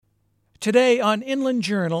Today on Inland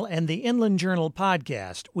Journal and the Inland Journal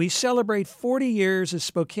podcast, we celebrate 40 years of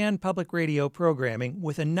Spokane Public Radio programming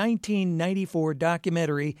with a 1994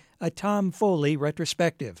 documentary, A Tom Foley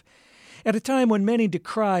Retrospective. At a time when many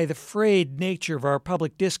decry the frayed nature of our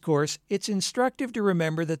public discourse, it's instructive to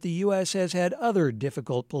remember that the U.S. has had other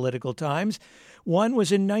difficult political times. One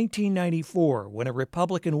was in 1994, when a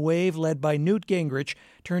Republican wave led by Newt Gingrich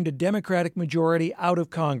turned a Democratic majority out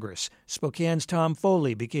of Congress. Spokane's Tom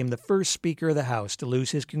Foley became the first Speaker of the House to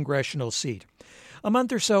lose his congressional seat. A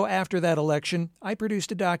month or so after that election, I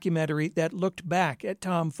produced a documentary that looked back at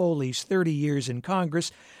Tom Foley's 30 years in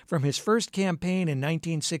Congress, from his first campaign in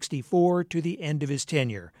 1964 to the end of his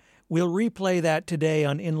tenure. We'll replay that today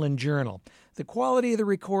on Inland Journal. The quality of the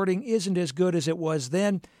recording isn't as good as it was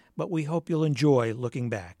then, but we hope you'll enjoy looking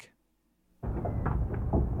back.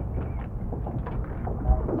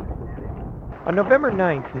 On November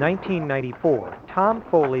 9, 1994, Tom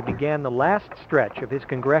Foley began the last stretch of his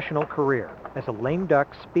congressional career as a lame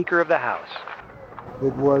duck Speaker of the House.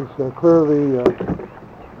 It was clearly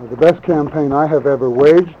the best campaign I have ever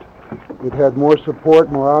waged. It had more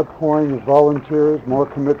support, more outpouring of volunteers, more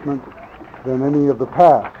commitment than any of the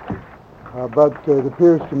past. But it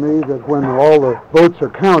appears to me that when all the votes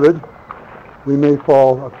are counted, we may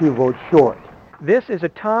fall a few votes short. This is a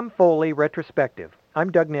Tom Foley retrospective.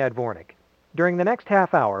 I'm Doug Nadvornik. During the next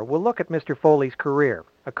half hour, we'll look at Mr. Foley's career,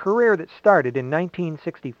 a career that started in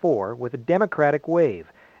 1964 with a Democratic wave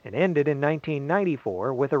and ended in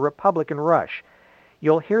 1994 with a Republican rush.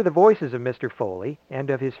 You'll hear the voices of Mr. Foley and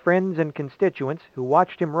of his friends and constituents who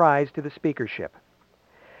watched him rise to the speakership.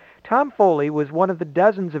 Tom Foley was one of the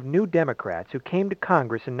dozens of new Democrats who came to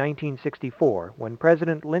Congress in 1964 when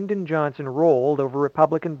President Lyndon Johnson rolled over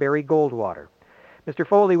Republican Barry Goldwater. Mr.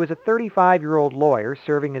 Foley was a 35-year-old lawyer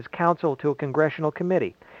serving as counsel to a congressional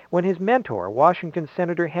committee when his mentor, Washington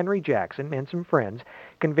Senator Henry Jackson, and some friends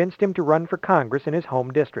convinced him to run for Congress in his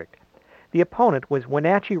home district. The opponent was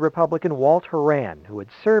Wenatchee Republican Walt Horan, who had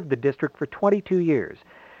served the district for 22 years.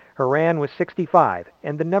 Horan was 65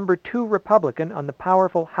 and the number 2 Republican on the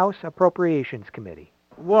powerful House Appropriations Committee.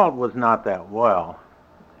 Walt was not that well,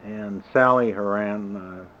 and Sally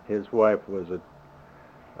Horan, his wife, was a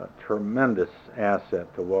tremendous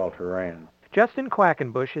asset to Walt Horan. Justin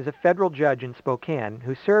Quackenbush is a federal judge in Spokane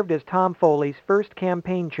who served as Tom Foley's first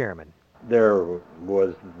campaign chairman. There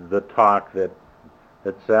was the talk that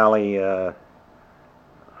Sally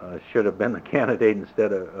should have been the candidate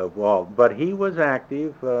instead of Walt, but he was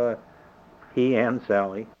active, he and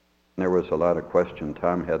Sally. There was a lot of question.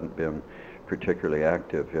 Tom hadn't been particularly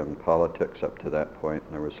active in politics up to that point,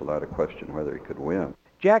 and there was a lot of question whether he could win.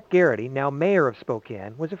 Jack Garrity, now mayor of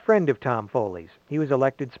Spokane, was a friend of Tom Foley's. He was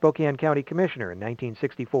elected Spokane County Commissioner in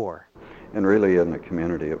 1964. And really in the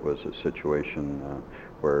community it was a situation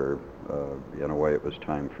where, in a way, it was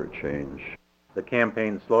time for change. The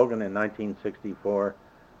campaign slogan in 1964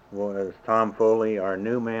 was Tom Foley, our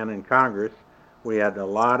new man in Congress. We had a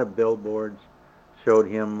lot of billboards, showed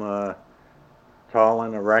him tall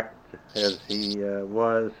and erect as he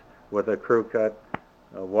was, with a crew cut,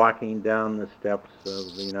 walking down the steps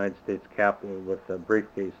of the United States Capitol with a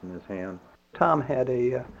briefcase in his hand. Tom had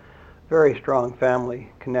a very strong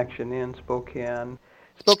family connection in Spokane.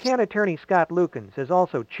 Spokane attorney Scott Lukens has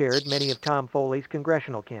also chaired many of Tom Foley's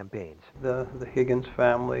congressional campaigns. The Higgins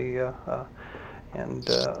family and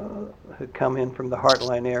had come in from the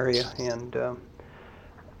Heartline area, and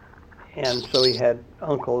so he had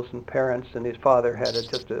uncles and parents, and his father had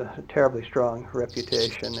just a terribly strong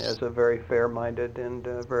reputation as a very fair-minded and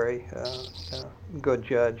very good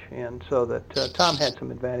judge, and so that Tom had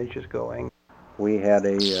some advantages going. We had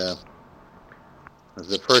the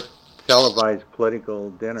first televised political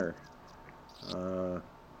dinner.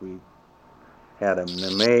 We had an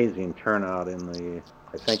amazing turnout in the,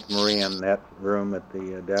 I think, Marie Annette room at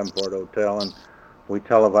the Davenport Hotel, and we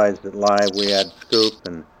televised it live. We had Scoop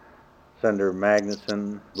and Senator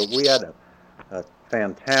Magnuson, but we had a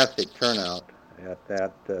fantastic turnout at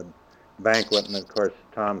that banquet, and of course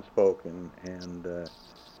Tom spoke, and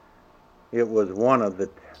it was one of the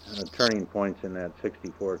turning points in that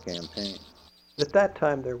 64 campaign. At that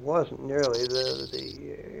time, there wasn't nearly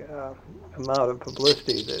the amount of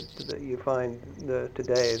publicity that you find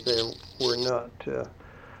today. There were not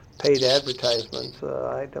paid advertisements.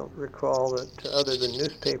 I don't recall that, other than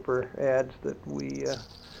newspaper ads, that we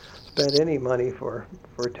spent any money for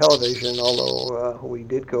television, although we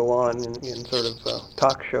did go on in sort of a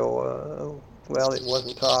talk show. Well, it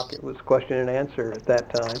wasn't talk, it was question and answer at that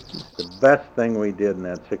time. The best thing we did in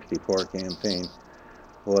that 64 campaign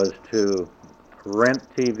was to rent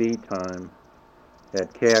TV time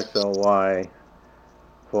at KXLY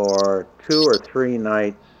for 2 or 3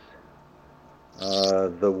 nights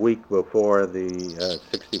the week before the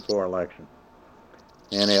 64 election.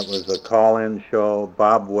 And it was a call-in show.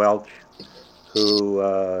 Bob Welch, who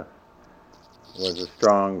was a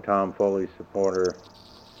strong Tom Foley supporter,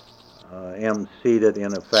 emceed it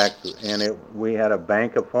in effect, and we had a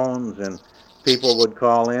bank of phones, and people would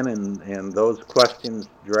call in, and those questions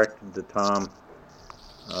directed to Tom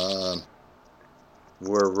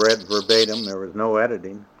were read verbatim. There was no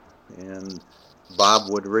editing, and Bob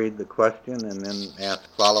would read the question and then ask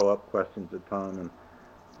follow-up questions of Tom,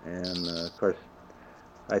 and of course,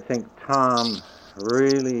 I think Tom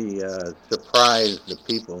really surprised the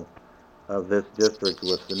people of this district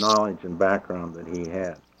with the knowledge and background that he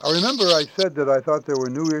had. I remember I said that I thought there were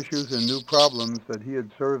new issues and new problems, that he had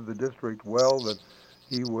served the district well, that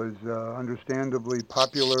he was understandably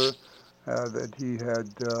popular, that he had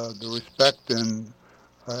the respect and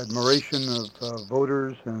admiration of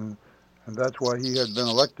voters, and that's why he had been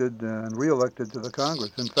elected and re-elected to the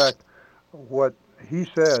Congress. In fact, what he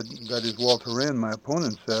said, that is Walter Rand, my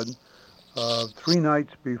opponent, said 3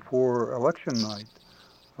 nights before election night,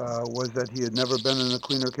 was that he had never been in a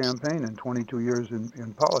cleaner campaign in 22 years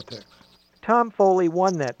in politics. Tom Foley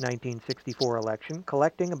won that 1964 election,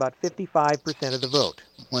 collecting about 55% of the vote.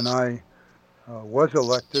 When I was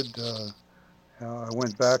elected, I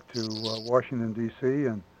went back to Washington, D.C.,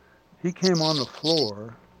 and he came on the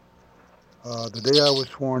floor the day I was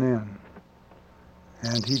sworn in,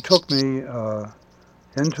 and he took me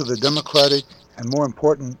into the Democratic and, more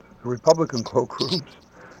important, the Republican cloakrooms.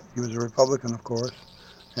 He was a Republican, of course,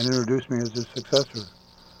 and introduced me as his successor.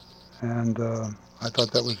 And I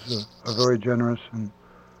thought that was a very generous and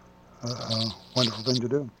wonderful thing to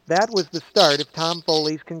do. That was the start of Tom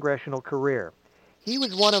Foley's congressional career. He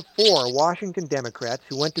was one of 4 Washington Democrats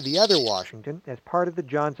who went to the other Washington as part of the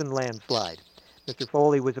Johnson landslide. Mr.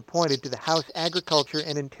 Foley was appointed to the House Agriculture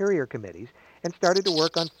and Interior Committees and started to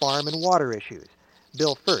work on farm and water issues.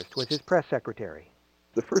 Bill First was his press secretary.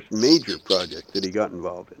 The first major project that he got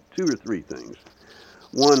involved in, 2 or 3 things.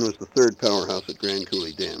 One was the third powerhouse at Grand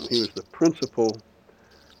Coulee Dam. He was the principal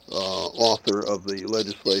author of the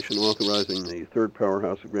legislation authorizing the third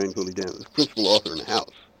powerhouse at Grand Coulee Dam. The principal author in the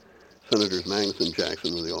House. Senators Magnuson and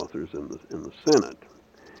Jackson were the authors in the Senate.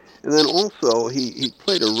 And then also he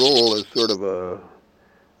played a role as sort of a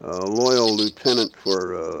loyal lieutenant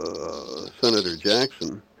for Senator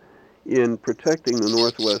Jackson in protecting the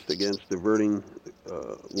Northwest against diverting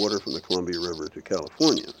water from the Columbia River to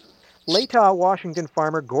California. Latah, Washington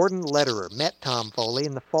farmer Gordon Lederer met Tom Foley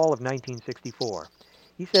in the fall of 1964.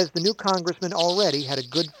 He says the new congressman already had a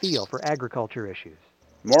good feel for agriculture issues.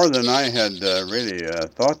 More than I had really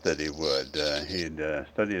thought that he would. He'd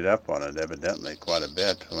studied up on it evidently quite a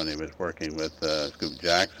bit when he was working with Scoop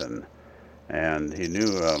Jackson, and he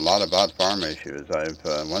knew a lot about farm issues.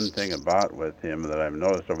 One thing about with him that I've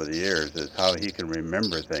noticed over the years is how he can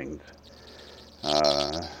remember things.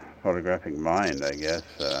 Photographic mind, I guess,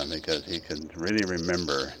 because he can really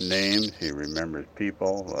remember names, he remembers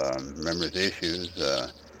people, remembers issues,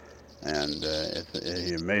 and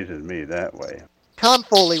he amazes me that way. Tom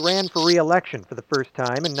Foley ran for re-election for the first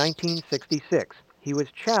time in 1966. He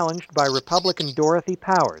was challenged by Republican Dorothy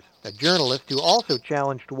Powers, a journalist who also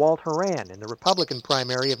challenged Walt Horan in the Republican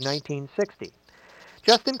primary of 1960.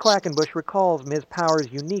 Justin Quackenbush recalls Ms.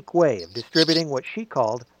 Powers' unique way of distributing what she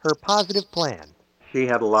called her positive plan. She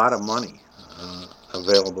had a lot of money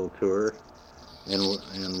available to her,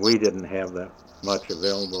 and we didn't have that much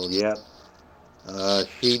available yet.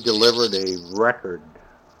 She delivered a record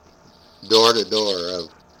door-to-door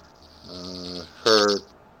of her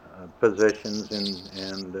positions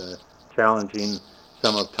and challenging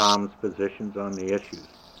some of Tom's positions on the issues.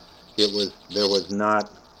 There was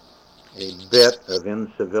not a bit of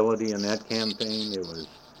incivility in that campaign. It was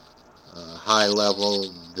high-level,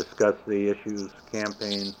 discuss the issues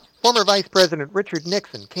campaign. Former Vice President Richard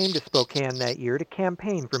Nixon came to Spokane that year to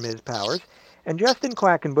campaign for Ms. Powers, and Justin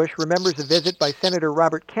Quackenbush remembers a visit by Senator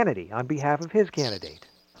Robert Kennedy on behalf of his candidate.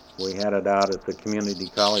 We had it out at the community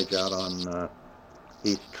college out on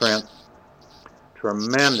East Trent.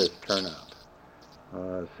 Tremendous turnout.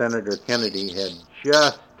 Senator Kennedy had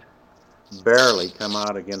just barely come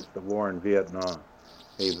out against the war in Vietnam,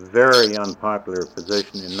 a very unpopular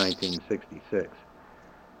position in 1966.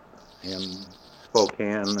 And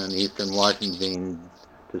Spokane and Eastern Washington being,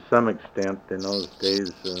 to some extent, in those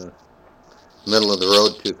days, middle of the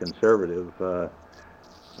road to conservative.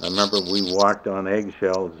 I remember we walked on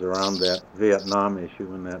eggshells around that Vietnam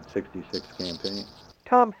issue in that 66 campaign.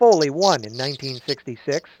 Tom Foley won in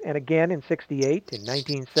 1966 and again in 68, in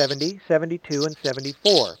 1970, 72, and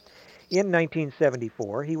 74. In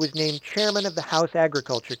 1974, he was named chairman of the House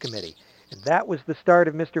Agriculture Committee, and that was the start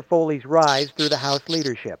of Mr. Foley's rise through the House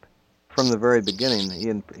leadership. From the very beginning, he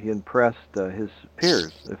impressed his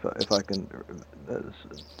peers, if I can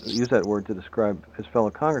use that word to describe his fellow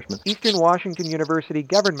congressmen. Eastern Washington University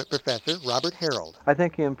government professor Robert Harold. I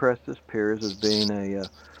think he impressed his peers as being a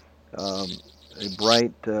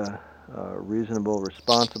bright, reasonable,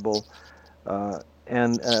 responsible,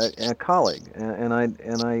 and a colleague. And I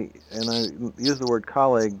use the word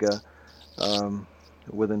colleague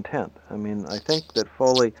with intent. I mean, I think that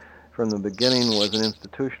Foley, from the beginning, was an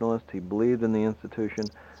institutionalist. He believed in the institution.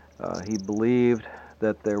 He believed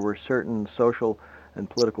that there were certain social and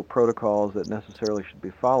political protocols that necessarily should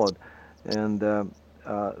be followed, and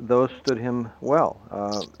those stood him well.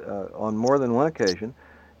 On more than one occasion,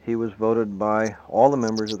 he was voted by all the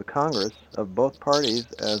members of the Congress of both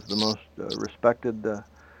parties as the most respected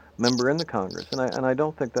member in the Congress, and I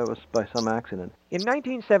don't think that was by some accident. In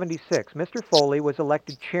 1976, Mr. Foley was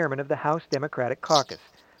elected chairman of the House Democratic Caucus.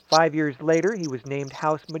 5 years later, he was named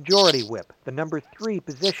House Majority Whip, the number 3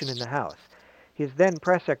 position in the House. His then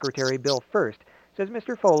press secretary, Bill First, says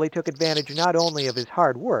Mr. Foley took advantage not only of his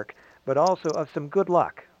hard work, but also of some good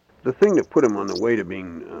luck. The thing that put him on the way to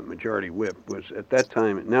being Majority Whip was, at that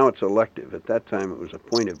time, now it's elective, at that time it was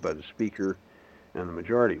appointed by the Speaker and the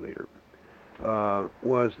Majority Leader,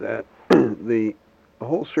 was that a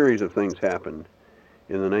whole series of things happened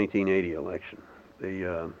in the 1980 election.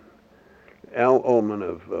 Al Ullman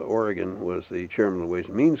of Oregon was the chairman of the Ways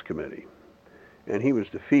and Means Committee, and he was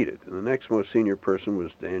defeated. And the next most senior person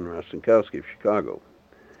was Dan Rostenkowski of Chicago.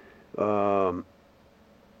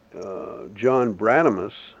 John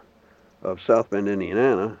Bradamus of South Bend,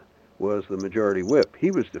 Indiana, was the Majority Whip.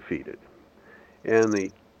 He was defeated. And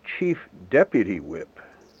the chief deputy whip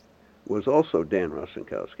was also Dan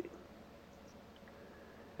Rostenkowski.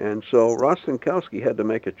 And so Rostenkowski had to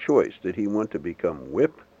make a choice. Did he want to become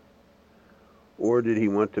whip, or did he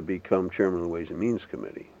want to become chairman of the Ways and Means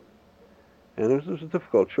Committee? And it was a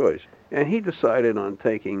difficult choice. And he decided on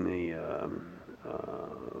taking the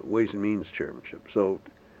Ways and Means chairmanship. So,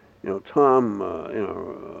 Tom,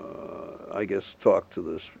 I guess talked to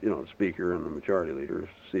the Speaker and the Majority Leader to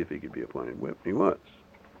see if he could be appointed whip. He was.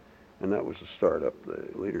 And that was the start up the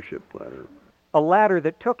leadership ladder. A ladder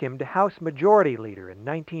that took him to House Majority Leader in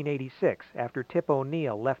 1986 after Tip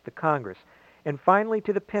O'Neill left the Congress, and finally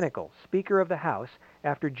to the pinnacle, Speaker of the House,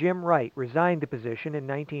 after Jim Wright resigned the position in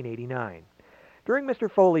 1989. During Mr.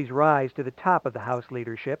 Foley's rise to the top of the House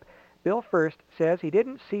leadership, Bill First says he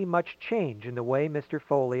didn't see much change in the way Mr.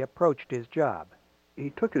 Foley approached his job.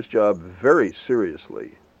 He took his job very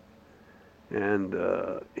seriously, and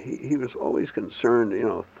he was always concerned,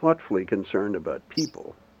 thoughtfully concerned about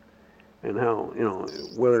people, and how,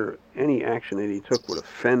 whether any action that he took would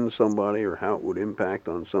offend somebody or how it would impact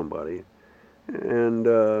on somebody. And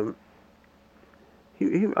I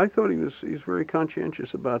thought he was very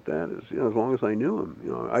conscientious about that. As long as I knew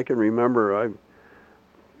him, I can remember. I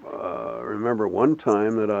remember one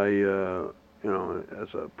time that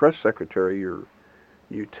as a press secretary, you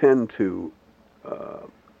tend to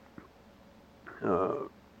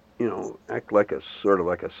act like a sort of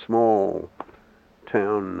like a small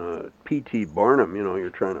town P.T. Barnum.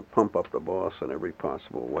 You're trying to pump up the boss in every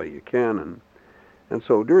possible way you can, and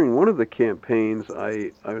so during one of the campaigns,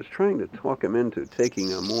 I was trying to talk him into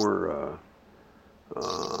taking a more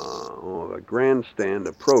a grandstand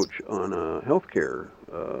approach on a healthcare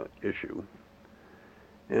issue.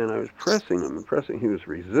 And I was pressing him. He was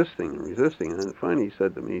resisting, and then finally he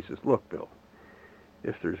said to me, he says, "Look, Bill,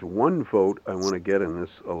 if there's one vote I want to get in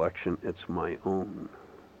this election, it's my own."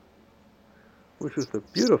 Which was a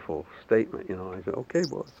beautiful statement. I said, "Okay,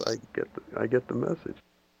 boss, I get the message."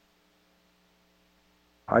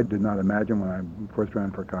 I did not imagine when I first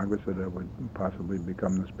ran for Congress that I would possibly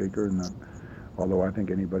become the Speaker, and although I think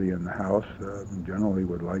anybody in the House generally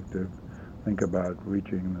would like to think about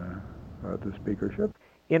reaching the speakership.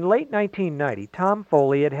 In late 1990, Tom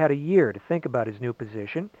Foley had had a year to think about his new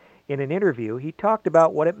position. In an interview, he talked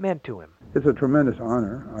about what it meant to him. It's a tremendous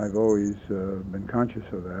honor. I've always been conscious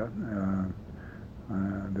of that.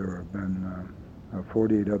 There have been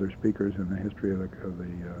 48 other speakers in the history of the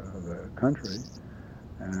country.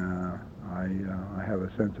 I have a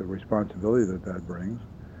sense of responsibility that brings,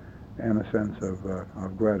 and a sense of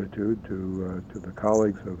gratitude to the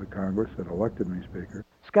colleagues of the Congress that elected me Speaker.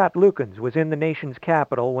 Scott Lukens was in the nation's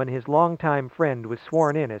capital when his longtime friend was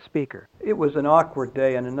sworn in as Speaker. It was an awkward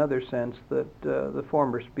day in another sense that the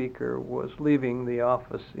former Speaker was leaving the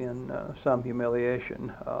office in some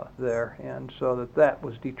humiliation there, and so that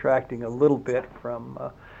was detracting a little bit from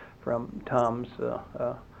Tom's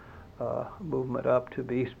movement up to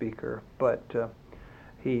be Speaker, but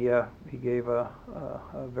he gave a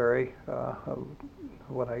very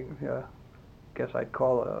what I guess I'd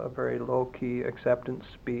call a very low-key acceptance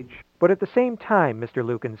speech. But at the same time, Mr.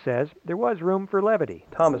 Luken says, there was room for levity.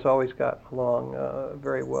 Tom has always gotten along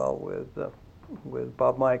very well with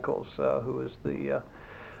Bob Michels, who is the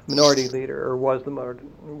minority leader, or was the minority.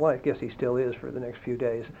 Well, I guess he still is for the next few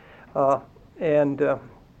days. And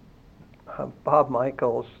Bob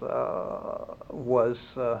Michels was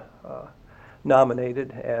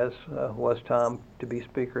nominated, as was Tom, to be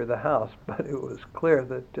Speaker of the House, but it was clear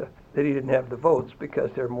that he didn't have the votes because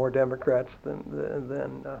there are more Democrats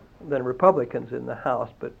than Republicans in the House.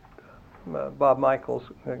 But Bob Michels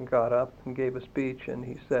got up and gave a speech, and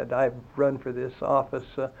he said, "I've run for this office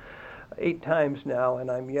 8 times now,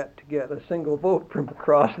 and I'm yet to get a single vote from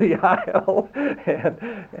across the aisle."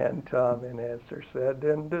 And Tom, in answer, said,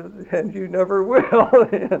 "And you never will."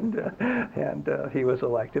 and he was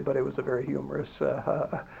elected, but it was a very humorous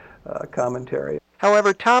commentary.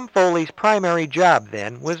 However, Tom Foley's primary job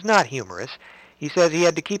then was not humorous. He says he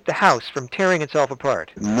had to keep the House from tearing itself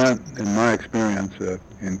apart. Not, in my experience,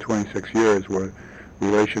 in 26 years, were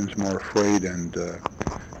relations more frayed and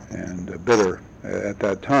bitter at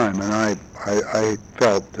that time, and I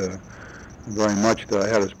felt very much that I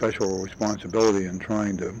had a special responsibility in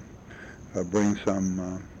trying to bring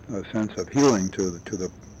some sense of healing to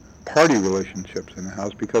the party relationships in the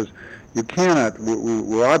House, because you cannot.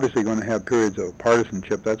 We're obviously going to have periods of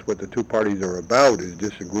partisanship. That's what the two parties are about, is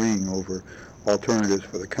disagreeing over alternatives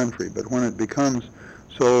for the country. But when it becomes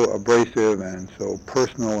so abrasive and so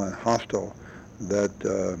personal and hostile that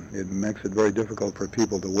it makes it very difficult for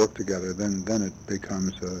people to work together, then it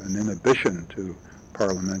becomes an inhibition to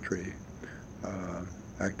parliamentary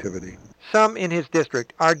activity. Some in his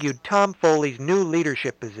district argued Tom Foley's new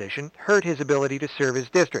leadership position hurt his ability to serve his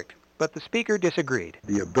district, but the Speaker disagreed.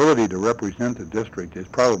 The ability to represent the district is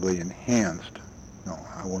probably enhanced, no,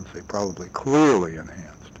 I won't say probably, clearly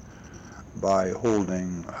enhanced by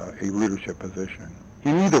holding a leadership position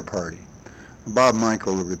in either party. Bob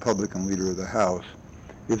Michels, the Republican leader of the House,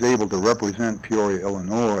 is able to represent Peoria,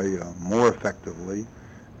 Illinois more effectively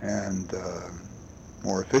and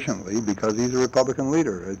more efficiently because he's a Republican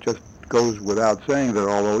leader. It just goes without saying that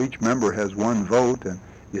although each member has one vote and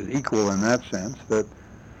is equal in that sense, that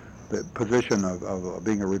the position of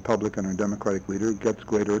being a Republican or Democratic leader gets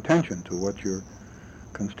greater attention to what your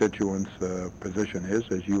constituents' position is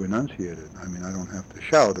as you enunciate it. I mean, I don't have to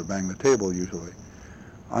shout or bang the table usually.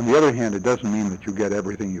 On the other hand, it doesn't mean that you get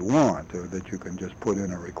everything you want, or that you can just put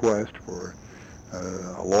in a request for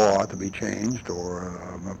a law to be changed or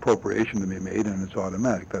an appropriation to be made and it's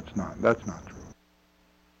automatic. That's not true.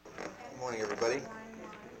 Good morning, everybody. Are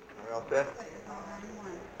we all set?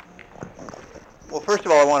 Well, first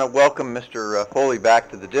of all, I want to welcome Mr. Foley back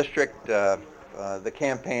to the district. The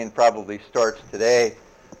campaign probably starts today,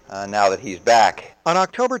 now that he's back. On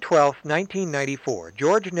October 12, 1994,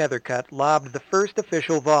 George Nethercutt lobbed the first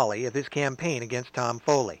official volley of his campaign against Tom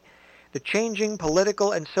Foley. The changing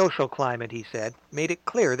political and social climate, he said, made it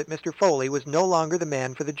clear that Mr. Foley was no longer the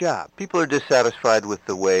man for the job. People are dissatisfied with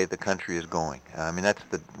the way the country is going. I mean,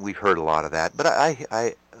 we've heard a lot of that, but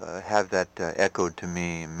I have that echoed to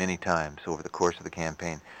me many times over the course of the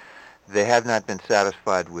campaign. They have not been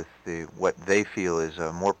satisfied with what they feel is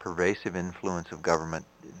a more pervasive influence of government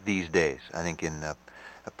these days. I think in a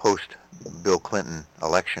post-Bill Clinton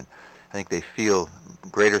election, I think they feel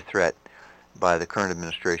greater threat by the current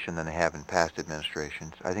administration than they have in past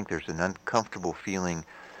administrations. I think there's an uncomfortable feeling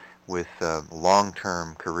with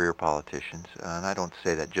long-term career politicians, and I don't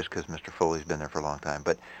say that just because Mr. Foley's been there for a long time,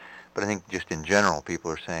 but I think just in general,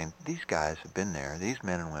 people are saying, these guys have been there, these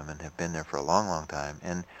men and women have been there for a long, long time,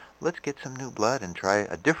 and let's get some new blood and try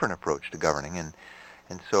a different approach to governing. And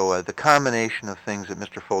so the combination of things that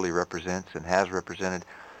Mr. Foley represents and has represented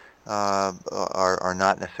are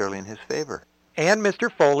not necessarily in his favor. And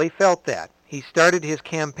Mr. Foley felt that. He started his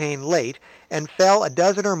campaign late and fell a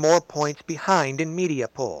dozen or more points behind in media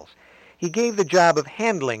polls. He gave the job of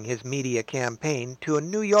handling his media campaign to a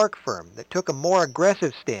New York firm that took a more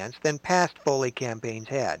aggressive stance than past Foley campaigns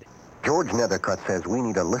had. George Nethercutt says we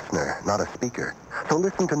need a listener, not a speaker. So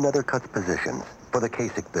listen to Nethercutt's positions for the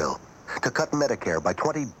Kasich bill to cut Medicare by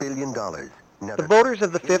 $20 billion. The voters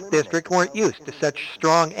of the 5th District weren't used to such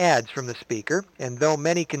strong ads from the Speaker, and though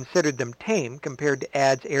many considered them tame compared to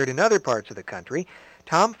ads aired in other parts of the country,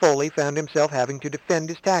 Tom Foley found himself having to defend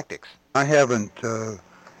his tactics. I haven't, in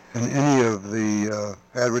any of the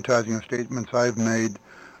advertising statements I've made,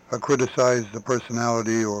 criticized the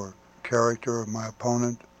personality or character of my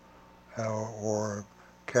opponent or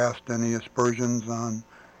cast any aspersions on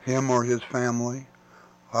him or his family.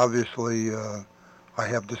 Obviously, I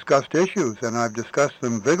have discussed issues, and I've discussed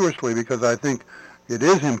them vigorously because I think it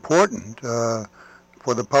is important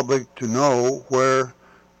for the public to know where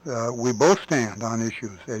we both stand on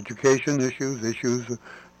issues, education issues, issues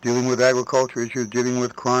dealing with agriculture, issues dealing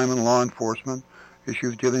with crime and law enforcement,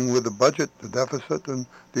 issues dealing with the budget, the deficit, and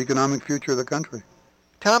the economic future of the country.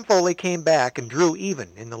 Tom Foley came back and drew even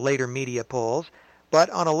in the later media polls, but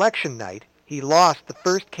on election night, he lost the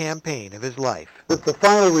first campaign of his life. If the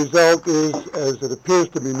final result is, as it appears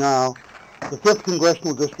to be now, the 5th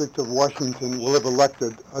Congressional District of Washington will have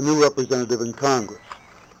elected a new representative in Congress.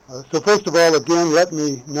 So first of all, again, let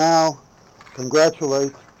me now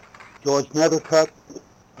congratulate George Nethercutt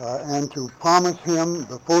and to promise him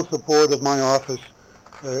the full support of my office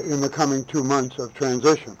in the coming 2 months of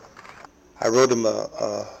transition. I wrote him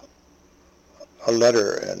a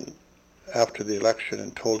letter and after the election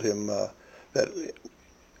and told him that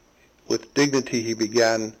with dignity he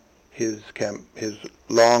began his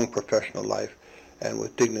long professional life, and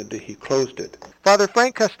with dignity he closed it. Father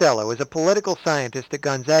Frank Costello is a political scientist at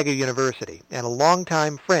Gonzaga University and a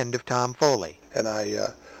longtime friend of Tom Foley. And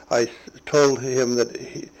I told him that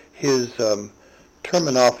his term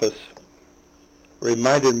in office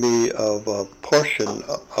reminded me of a portion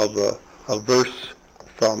of a verse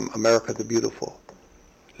from America the Beautiful.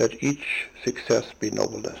 Let each success be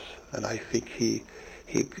nobleness. And I think he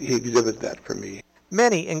exhibited that for me.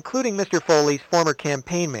 Many, including Mr. Foley's former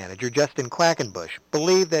campaign manager, Justin Quackenbush,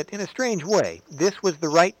 believe that, in a strange way, this was the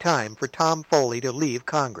right time for Tom Foley to leave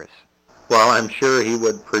Congress. Well, I'm sure he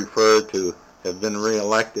would prefer to have been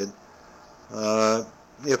reelected.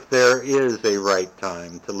 If there is a right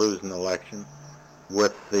time to lose an election,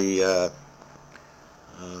 with the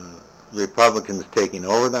Republicans taking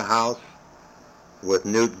over the House, with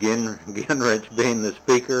Newt Gingrich being the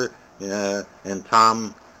Speaker, and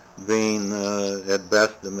Tom being, at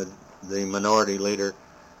best, the minority leader.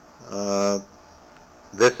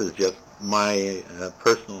 This is just my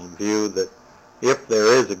personal view that if there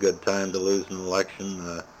is a good time to lose an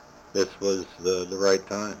election, this was the right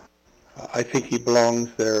time. I think he belongs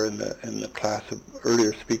there in the class of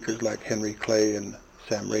earlier speakers like Henry Clay and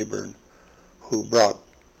Sam Rayburn, who brought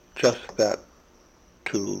just that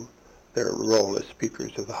to their role as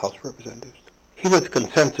speakers of the House of Representatives. He was a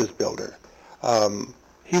consensus builder.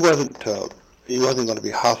 He wasn't going to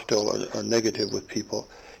be hostile or negative with people.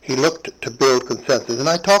 He looked to build consensus. And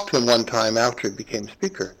I talked to him one time after he became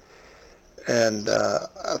Speaker. And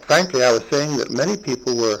frankly, I was saying that many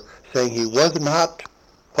people were saying he was not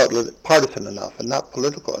partisan enough and not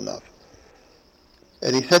political enough.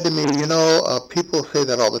 And he said to me, people say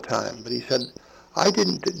that all the time. But he said, I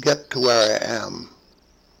didn't get to where I am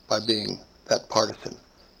by being that partisan.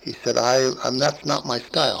 He said, that's not my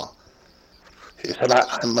style. He said,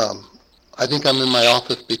 I think I'm in my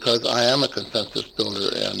office because I am a consensus builder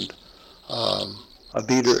and a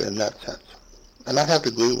leader in that sense. And I have to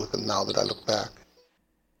agree with him now that I look back.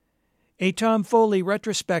 A Tom Foley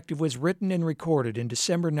retrospective was written and recorded in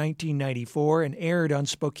December 1994 and aired on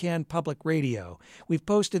Spokane Public Radio. We've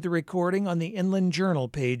posted the recording on the Inland Journal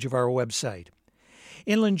page of our website.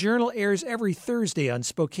 Inland Journal airs every Thursday on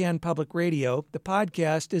Spokane Public Radio. The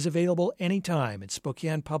podcast is available anytime at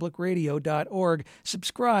SpokanePublicRadio.org.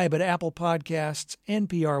 Subscribe at Apple Podcasts,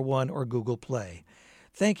 NPR One, or Google Play.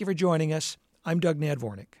 Thank you for joining us. I'm Doug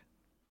Nadvornik.